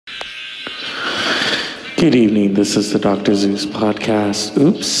Good evening, this is the Dr. Zeus podcast.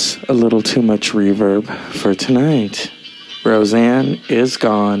 Oops, a little too much reverb for tonight. Roseanne is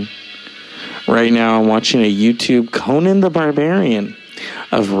gone. Right now I'm watching a YouTube Conan the Barbarian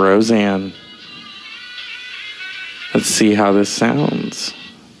of Roseanne. Let's see how this sounds.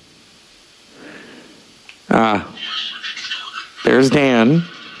 There's Dan.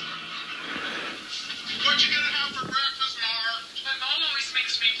 What you gonna have for breakfast, Mark? My mom always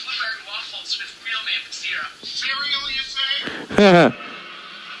makes me blueberry waffles with real maple syrup. Cereal, you say?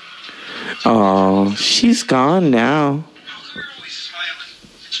 Oh, she's gone now. How come you're always smiling?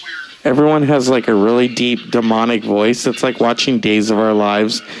 It's weird. Everyone has like a really deep demonic voice. It's like watching Days of Our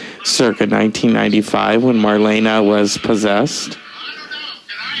Lives circa 1995 when Marlena was possessed. I don't know.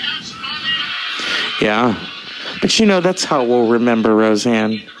 Can I have some money? Yeah. But you know, that's how we'll remember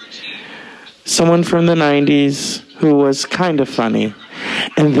Roseanne. Someone from the 90s who was kind of funny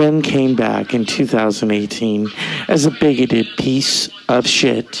and then came back in 2018 as a bigoted piece of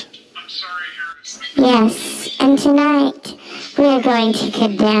shit. I'm sorry, Harris. Yes, and tonight we are going to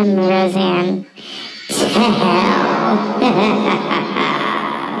condemn Roseanne to hell.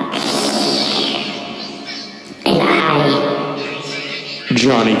 And I,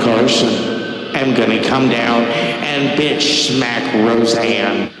 Johnny Carson, am gonna come down and bitch smack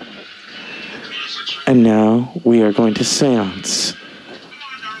Roseanne. And now we are going to seance. Come on,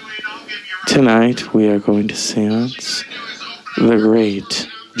 Darlene, I'll give you a Tonight we are going to seance the great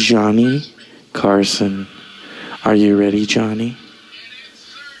Johnny Carson. Are you ready, Johnny?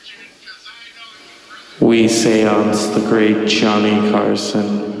 We seance the great Johnny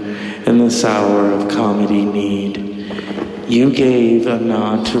Carson in this hour of comedy need. You gave a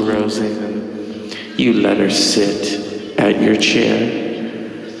nod to Roseanne. You let her sit at your chair.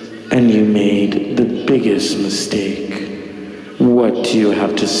 And you made the biggest mistake. What do you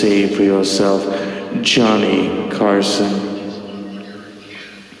have to say for yourself, Johnny Carson?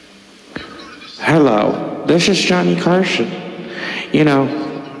 Hello, this is Johnny Carson. You know,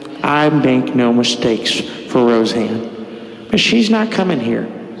 I make no mistakes for Roseanne, but she's not coming here.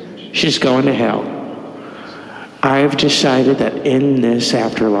 She's going to hell. I've decided that in this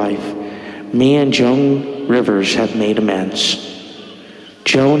afterlife, me and Joan Rivers have made amends.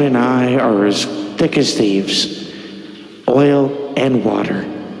 Joan and I are as thick as thieves, oil and water.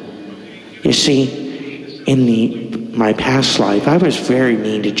 You see, in my past life, I was very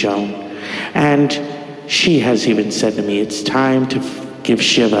mean to Joan, and she has even said to me, it's time to give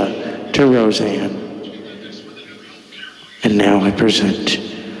Shiva to Roseanne. And now I present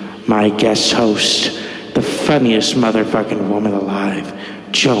my guest host, the funniest motherfucking woman alive,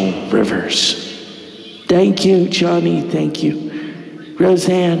 Joan Rivers. Thank you, Johnny, thank you.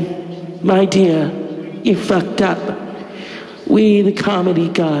 Roseanne, my dear, you fucked up. We, the comedy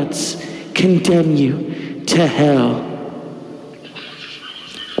gods, condemn you to hell.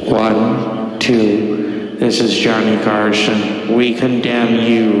 1, 2, this is Johnny Carson. We condemn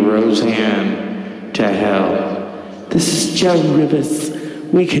you, Roseanne, to hell. This is Joan Rivers.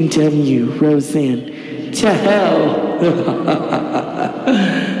 We condemn you, Roseanne, to hell.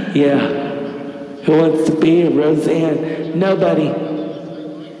 Yeah. Who wants to be a Roseanne? Nobody.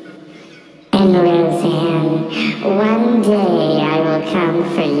 and Roseanne, one day I will come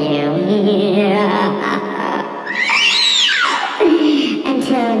for you.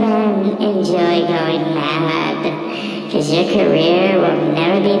 Until then, enjoy going mad, because your career will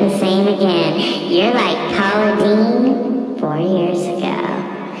never be the same again. You're like Paula Deen 4 years ago,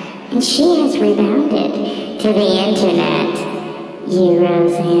 and she has rebounded to the internet. You,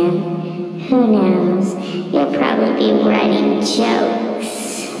 Roseanne, who knows, you'll probably be writing jokes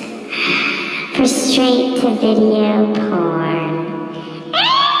for straight-to-video porn.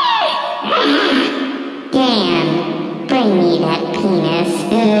 Dan, bring me that penis.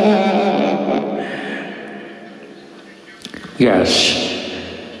 Yes,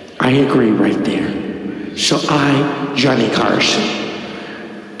 I agree right there. So I, Johnny Carson,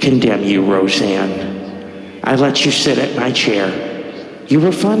 condemn you, Roseanne. I let you sit at my chair. You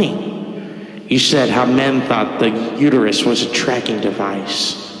were funny. You said how men thought the uterus was a tracking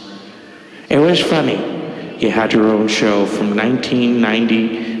device. It was funny. You had your own show from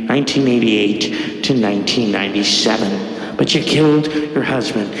 1988 to 1997. But you killed your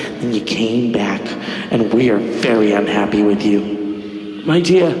husband, and you came back, and we are very unhappy with you. My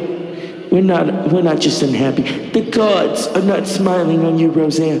dear, we're not just unhappy. The gods are not smiling on you,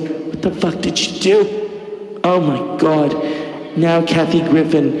 Roseanne. What the fuck did you do? Oh my God. Now Kathy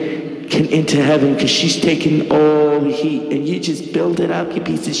Griffin can enter heaven because she's taken all the heat, and you just build it up, you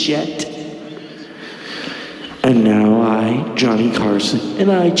piece of shit. And now I, Johnny Carson,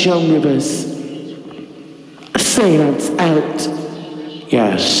 and I, Joan Rivers, Seance out.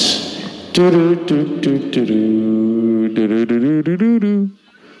 Yes. Do-do-do-do-do-do-do-do-do-do-do.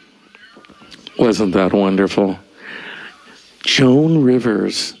 Wasn't that wonderful? Joan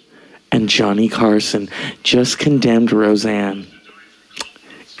Rivers and Johnny Carson just condemned Roseanne.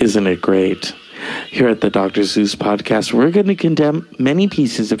 Isn't it great? Here at the Dr. Zeus podcast, we're going to condemn many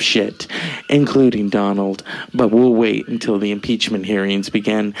pieces of shit, including Donald, but we'll wait until the impeachment hearings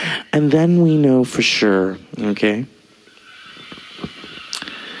begin, and then we know for sure, okay?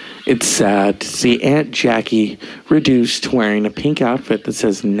 It's sad to see Aunt Jackie reduced to wearing a pink outfit that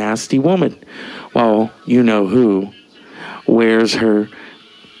says nasty woman, while you know who wears her,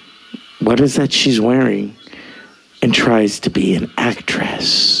 what is that she's wearing, and tries to be an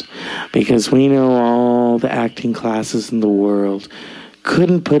actress. Because we know all the acting classes in the world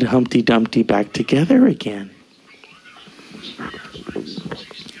couldn't put Humpty Dumpty back together again.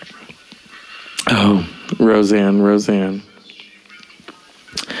 Oh, Roseanne.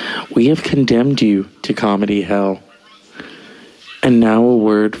 We have condemned you to comedy hell. And now a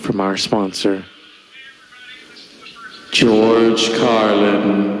word from our sponsor, George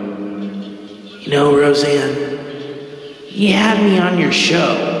Carlin. You know, Roseanne, you had me on your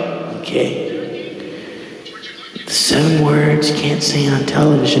show, okay? The 7 words you can't say on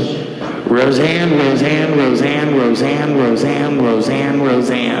television. Roseanne.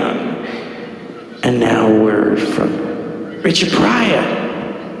 And now a word from Richard Pryor.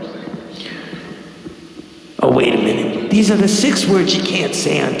 Oh, wait a minute. These are the 6 words you can't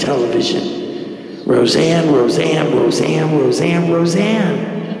say on television. Roseanne.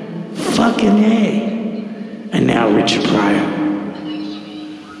 Fucking A. And now Richard Pryor.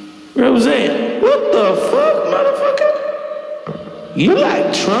 Roseanne, what the fuck, motherfucker? You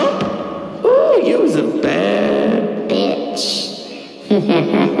like Trump? Oh, you was a bad bitch. You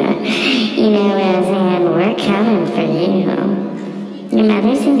know, Roseanne, we're coming for you. Your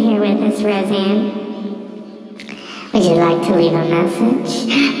mother's in here with us, Roseanne. Would you like to leave a message?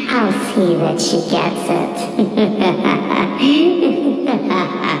 I'll see that she gets it.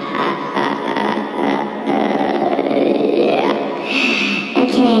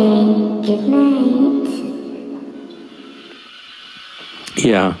 Okay, good night.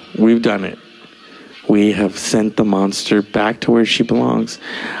 Yeah, we've done it. We have sent the monster back to where she belongs.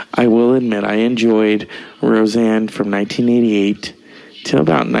 I will admit, I enjoyed Roseanne from 1988 till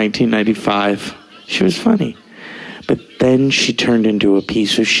about 1995. She was funny. But then she turned into a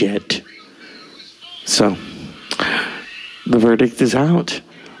piece of shit. So, the verdict is out.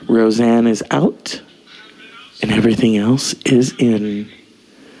 Roseanne is out. And everything else is in.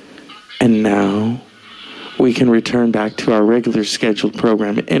 And now we can return back to our regular scheduled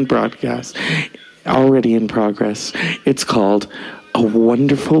program in broadcast, already in progress. It's called A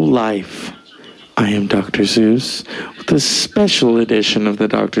Wonderful Life. I am Dr. Zeus with a special edition of the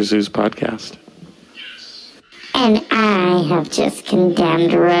Dr. Zeus podcast. And I have just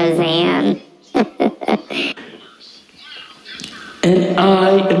condemned Roseanne. And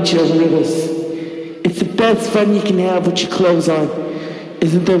I am Joan Rivers. It's the best fun you can have with your clothes on.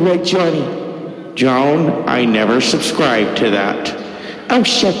 Isn't that right, Johnny? Joan, I never subscribed to that. Oh,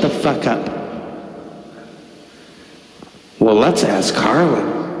 shut the fuck up. Well, let's ask Carlin.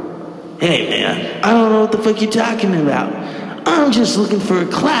 Hey, man, I don't know what the fuck you're talking about. I'm just looking for a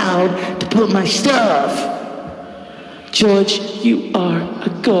cloud to put my stuff. George, you are a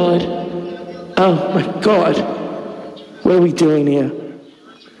god. Oh, my God. What are we doing here?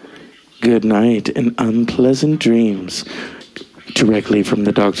 Good night and unpleasant dreams. Directly from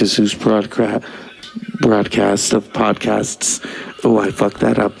the Dr. Zeus broadcast of podcasts. Oh, I fucked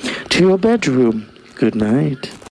that up. To your bedroom. Good night.